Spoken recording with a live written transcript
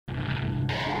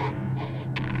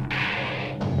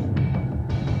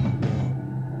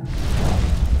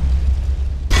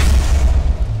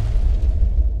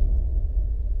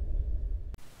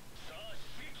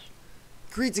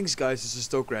Greetings guys, this is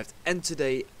Stokecraft, and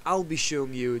today I'll be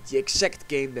showing you the exact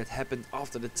game that happened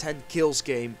after the 10 kills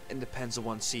game in the Panzer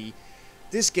 1C.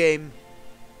 This game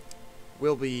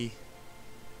will be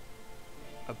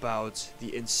about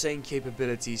the insane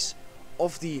capabilities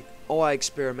of the OI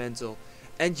Experimental,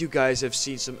 and you guys have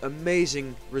seen some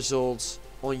amazing results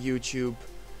on YouTube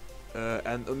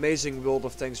and amazing World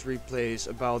of Tanks replays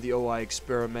about the OI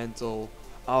Experimental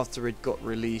after it got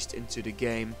released into the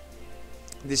game.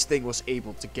 This thing was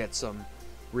able to get some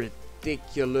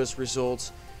ridiculous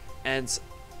results, and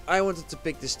I wanted to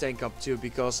pick this tank up too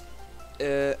because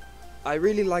I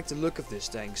really like the look of this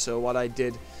tank. So what I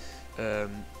did,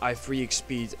 I free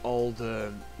XP'd all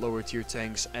the lower tier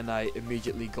tanks, and I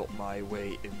immediately got my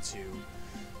way into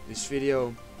this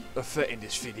video.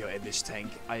 In this tank,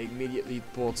 I immediately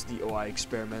bought the OI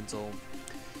Experimental,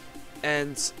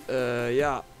 and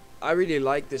yeah, I really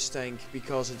like this tank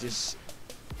because it is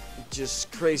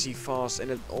just crazy fast,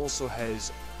 and it also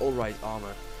has alright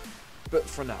armor. But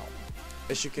for now,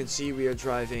 as you can see, we are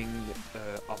driving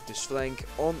up this flank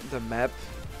on the map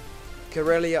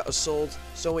Karelia Assault,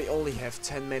 so we only have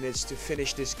 10 minutes to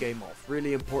finish this game off.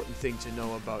 Really important thing to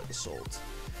know about Assault.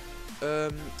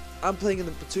 I'm playing in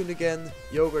the platoon again.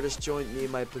 Yogurt has joined me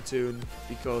in my platoon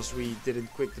because we didn't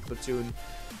quit the platoon,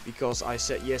 because I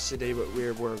said yesterday that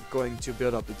we were going to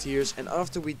build up the tiers, and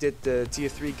after we did the tier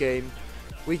 3 game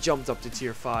we jumped up to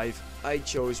tier 5. I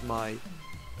chose my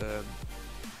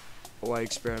OI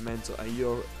Experimental,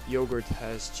 and Yogurt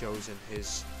has chosen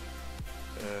his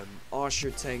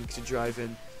Archer tank to drive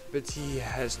in, but he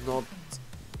has not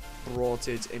brought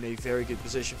it in a very good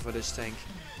position for this tank.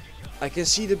 I can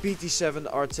see the BT-7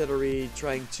 artillery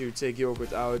trying to take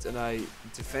Yogurt out, and I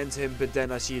defend him, but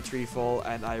then I see a tree fall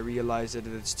and I realize that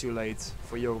it's too late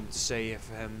for Yogurt to save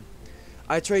him.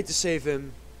 I tried to save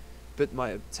him, but my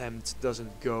attempt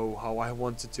doesn't go how I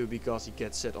wanted to because he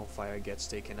gets set on fire and gets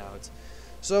taken out.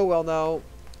 So well, now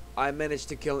I managed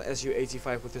to kill an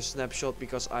Su-85 with a snapshot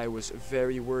because I was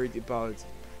very worried about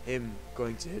him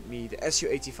going to hit me. The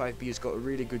Su-85B has got a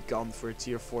really good gun for a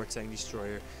tier 4 tank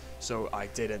destroyer, so I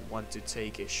didn't want to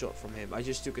take a shot from him. I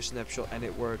just took a snapshot and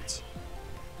it worked.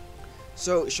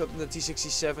 So shot in the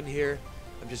T-67 here.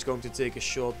 I'm just going to take a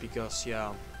shot because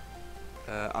yeah,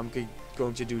 I'm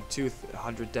going to do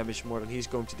 200 damage more than he's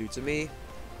going to do to me.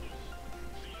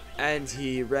 And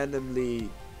he randomly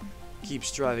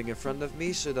keeps driving in front of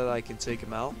me so that I can take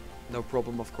him out. No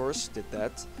problem, of course, did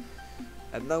that.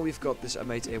 And now we've got this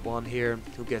M8A1 here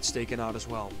who gets taken out as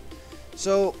well.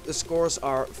 So the scores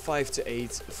are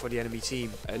 5-8 for the enemy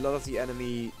team. A lot of the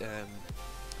enemy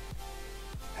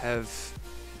have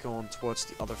gone towards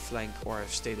the other flank or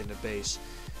have stayed in the base.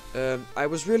 I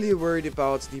was really worried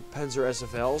about the Panzer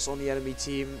SFLs on the enemy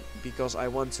team because I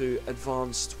want to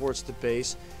advance towards the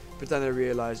base, but then I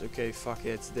realized, okay, fuck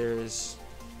it, there is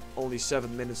only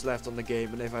 7 minutes left on the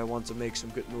game, and if I want to make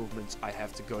some good movements I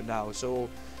have to go now. So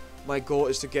my goal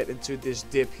is to get into this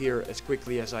dip here as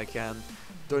quickly as I can.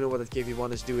 Don't know what that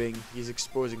KV-1 is doing. He's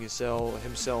exposing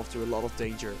himself to a lot of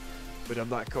danger, but I'm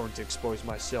not going to expose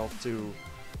myself to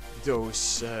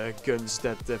those guns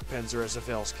that the Panzer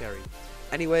SFLs carry.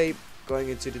 Anyway, going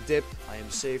into the dip, I am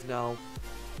safe now.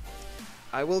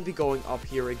 I will be going up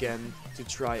here again to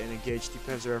try and engage the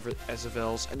Panzer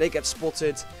SFLs, and they get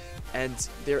spotted, and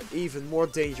they're even more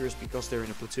dangerous because they're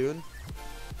in a platoon.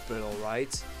 But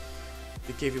alright,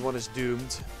 the KV-1 is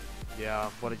doomed. Yeah,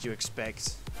 what did you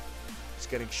expect? It's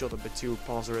getting shot at by 2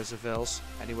 Panzer SFLs.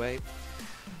 Anyway,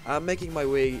 I'm making my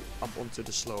way up onto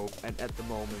the slope, and at the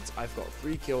moment I've got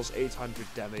 3 kills, 800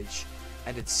 damage,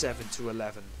 and it's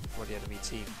 7-11 for the enemy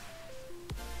team.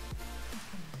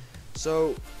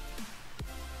 So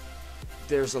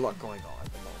there's a lot going on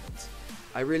at the moment.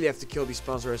 I really have to kill these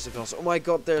Panzer SFLs. Oh my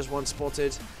god, there's one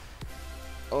spotted.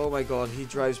 Oh my god, he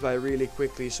drives by really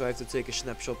quickly, so I have to take a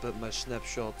snapshot, but my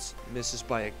snapshot misses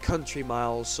by a country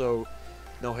mile, so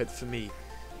no hit for me.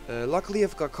 Luckily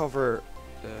I've got cover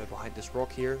behind this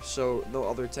rock here, so no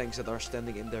other tanks that are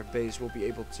standing in their base will be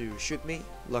able to shoot me,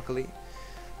 luckily.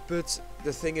 But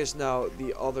the thing is, now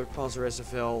the other Panzer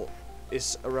SFL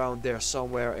is around there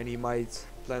somewhere, and he might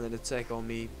plan an attack on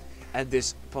me. And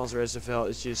this Panzer SFL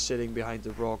is just sitting behind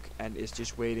the rock and is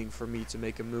just waiting for me to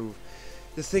make a move.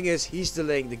 The thing is, he's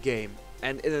delaying the game,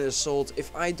 and in an assault,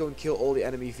 if I don't kill all the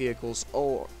enemy vehicles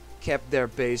or cap their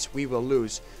base, we will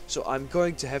lose. So I'm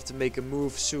going to have to make a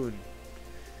move soon,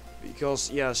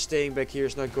 because yeah, staying back here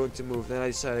is not going to move. Then I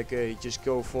decided, okay, just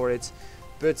go for it.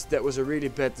 But that was a really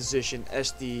bad decision,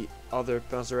 as the other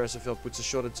Panzer SFL puts a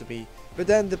shot into me. But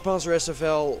then the Panzer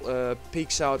SFL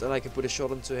peeks out and I can put a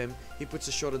shot into him. He puts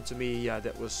a shot into me. Yeah,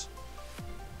 that was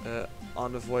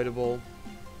unavoidable.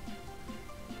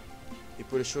 He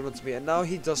put a shot onto me, and now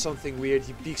he does something weird.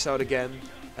 He peeks out again,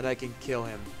 and I can kill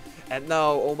him. And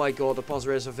now, oh my god, the Panzer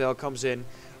Reservoir comes in.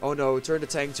 Oh no, turn the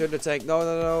tank, no,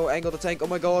 no, no, angle the tank, oh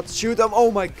my god, shoot them,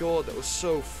 oh my god, that was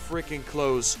so freaking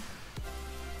close.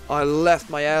 I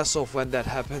laughed my ass off when that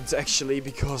happened, actually,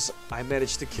 because I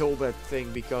managed to kill that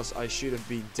thing, because I should have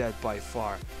been dead by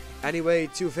far. Anyway,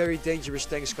 two very dangerous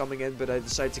tanks coming in, but I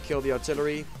decided to kill the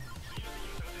artillery.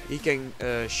 He can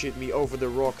shoot me over the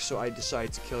rock, so I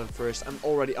decide to kill him first. I'm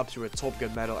already up to a Top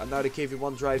Gun medal, and now the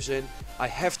KV-1 drives in. I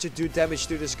have to do damage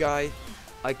to this guy.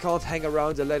 I can't hang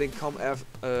around and let him come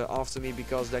after me,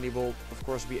 because then he will, of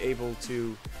course, be able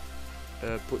to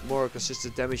put more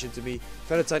consistent damage into me.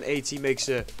 Valentine AT makes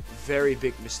a very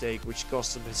big mistake, which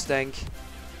costs him his tank.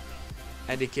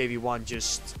 And the KV-1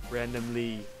 just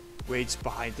randomly waits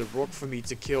behind the rock for me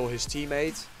to kill his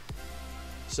teammate.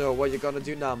 So what you gonna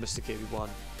do now, Mr. KV-1?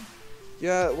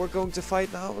 Yeah, we're going to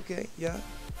fight now? Okay, yeah.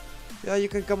 Yeah, you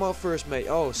can come out first, mate.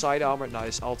 Oh, side armor,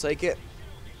 nice. I'll take it.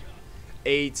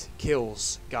 8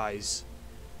 kills, guys.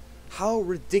 How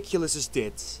ridiculous is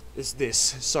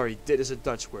this? Sorry, dit is a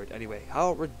Dutch word. Anyway,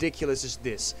 how ridiculous is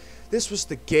this? This was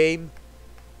the game,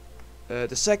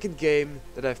 the second game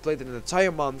that I've played in an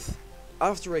entire month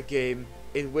after a game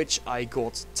in which I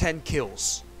got 10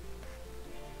 kills.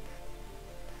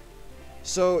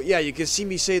 So yeah, you can see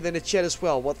me say that in the chat as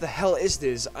well. What the hell is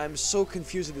this? I'm so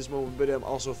confused at this moment, but I'm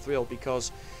also thrilled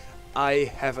because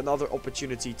I have another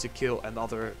opportunity to kill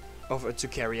another, to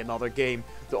carry another game.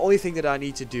 The only thing that I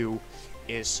need to do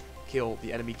is kill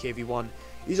the enemy KV-1.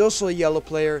 He's also a yellow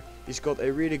player. He's got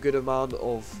a really good amount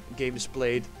of games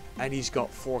played, and he's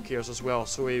got 4 kills as well.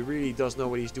 So he really does know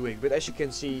what he's doing. But as you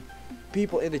can see,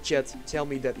 people in the chat tell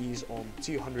me that he's on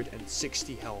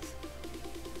 260 health.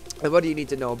 And what do you need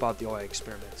to know about the OI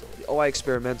Experimental? The OI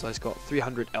Experimental has got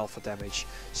 300 alpha damage.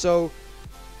 So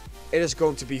it is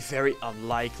going to be very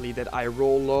unlikely that I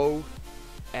roll low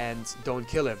and don't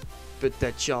kill him. But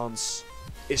that chance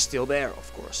is still there,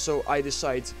 of course. So I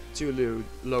decide to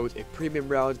load a premium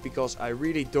round because I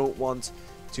really don't want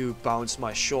to bounce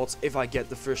my shot if I get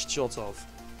the first shot off.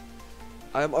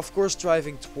 I am of course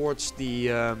driving towards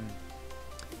the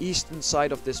eastern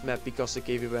side of this map because the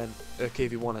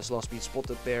KV-1 has last been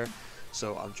spotted there.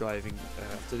 So I'm driving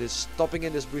after this, stopping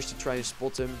in this bush to try and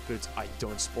spot him, but I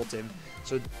don't spot him.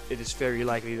 So it is very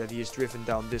likely that he is driven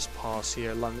down this pass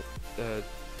here,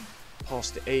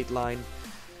 past the 8 line.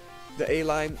 The A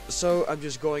line. So I'm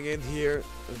just going in here.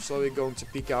 I'm slowly going to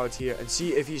peek out here and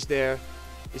see if he's there.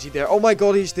 Is he there? Oh my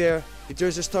god, he's there. He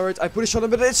turns his turret. I put a shot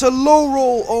on him, but it's a low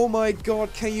roll. Oh my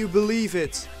god, can you believe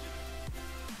it?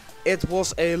 It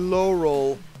was a low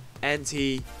roll and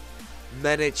he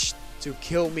managed to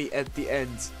kill me at the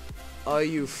end. Are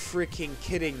you freaking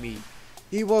kidding me?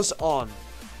 He was on,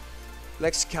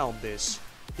 let's count this.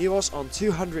 He was on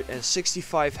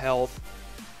 265 health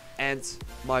and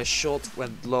my shot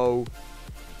went low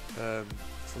from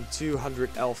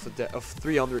 300 alpha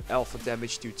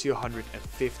damage to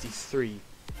 253.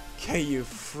 Can you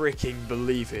freaking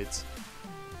believe it?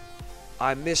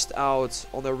 I missed out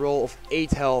on a roll of 8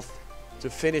 health to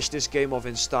finish this game off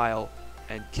in style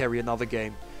and carry another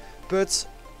game. But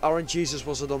RNGesus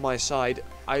wasn't on my side.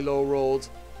 I low rolled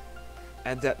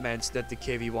and that meant that the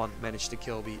KV-1 managed to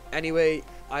kill me. Anyway,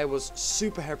 I was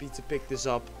super happy to pick this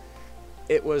up.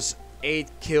 It was 8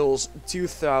 kills,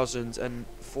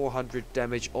 2,400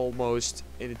 damage almost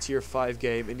in a tier 5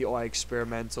 game in the OI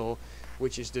Experimental,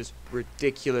 which is just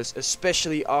ridiculous,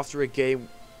 especially after a game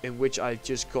in which I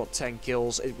just got 10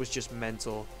 kills. It was just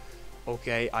mental.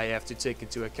 Okay, I have to take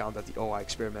into account that the OI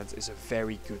Experiment is a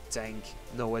very good tank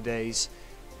nowadays.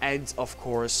 And of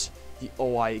course, the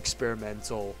OI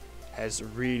Experimental has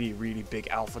really really big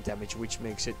alpha damage, which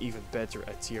makes it even better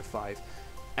at tier 5.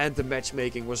 And the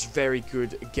matchmaking was very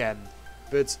good again.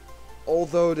 But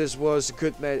although this was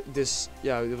good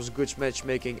it was good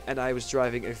matchmaking and I was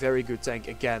driving a very good tank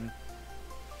again,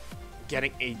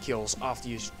 getting 8 kills after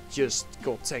you just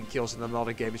got 10 kills in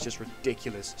another game is just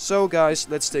ridiculous. So guys,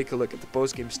 let's take a look at the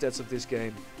post-game stats of this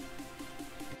game.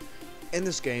 In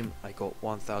this game I got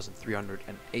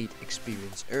 1,308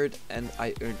 experience earned and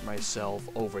I earned myself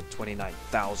over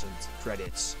 29,000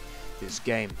 credits this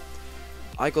game.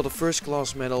 I got a first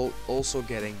class medal, also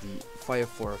getting the Fire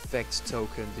for Effect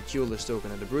token, the Duelist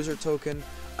token and the Bruiser token.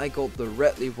 I got the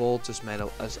Redley Walters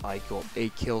medal as I got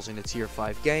 8 kills in a tier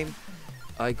 5 game.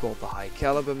 I got the High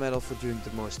Caliber medal for doing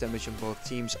the most damage on both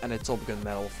teams and a Top Gun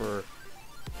medal for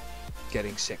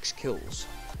getting 6 kills.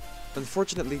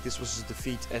 Unfortunately this was a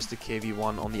defeat as the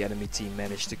KV-1 on the enemy team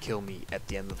managed to kill me at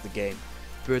the end of the game.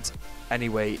 But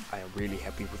anyway, I am really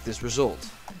happy with this result.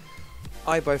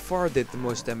 I by far did the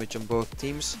most damage on both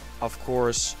teams, of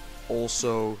course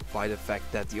also by the fact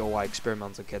that the OI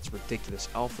Experimental gets ridiculous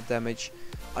alpha damage.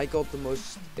 I got the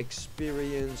most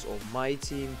experience on my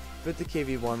team, but the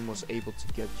KV1 was able to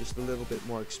get just a little bit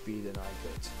more XP than I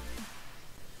did.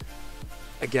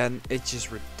 Again, it's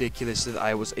just ridiculous that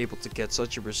I was able to get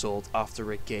such a result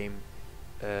after a game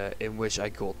in which I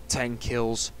got 10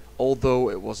 kills, although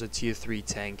it was a tier 3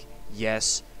 tank.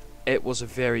 Yes, it was a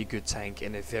very good tank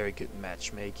and a very good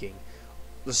matchmaking.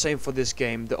 The same for this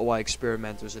game. The OI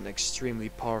Experimental is an extremely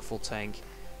powerful tank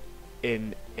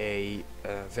in a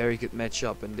very good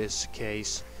matchup in this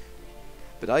case,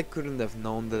 but I couldn't have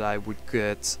known that I would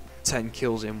get 10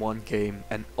 kills in one game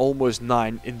and almost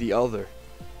 9 in the other.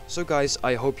 So guys,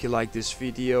 I hope you liked this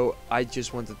video. I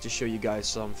just wanted to show you guys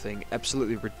something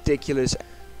absolutely ridiculous.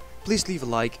 Please leave a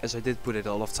like, as I did put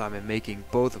a lot of time in making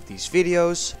both of these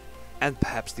videos, and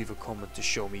perhaps leave a comment to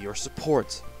show me your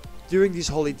support. During these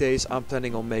holidays I'm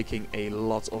planning on making a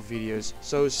lot of videos,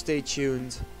 so stay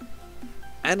tuned,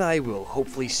 and I will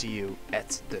hopefully see you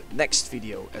at the next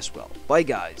video as well. Bye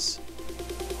guys!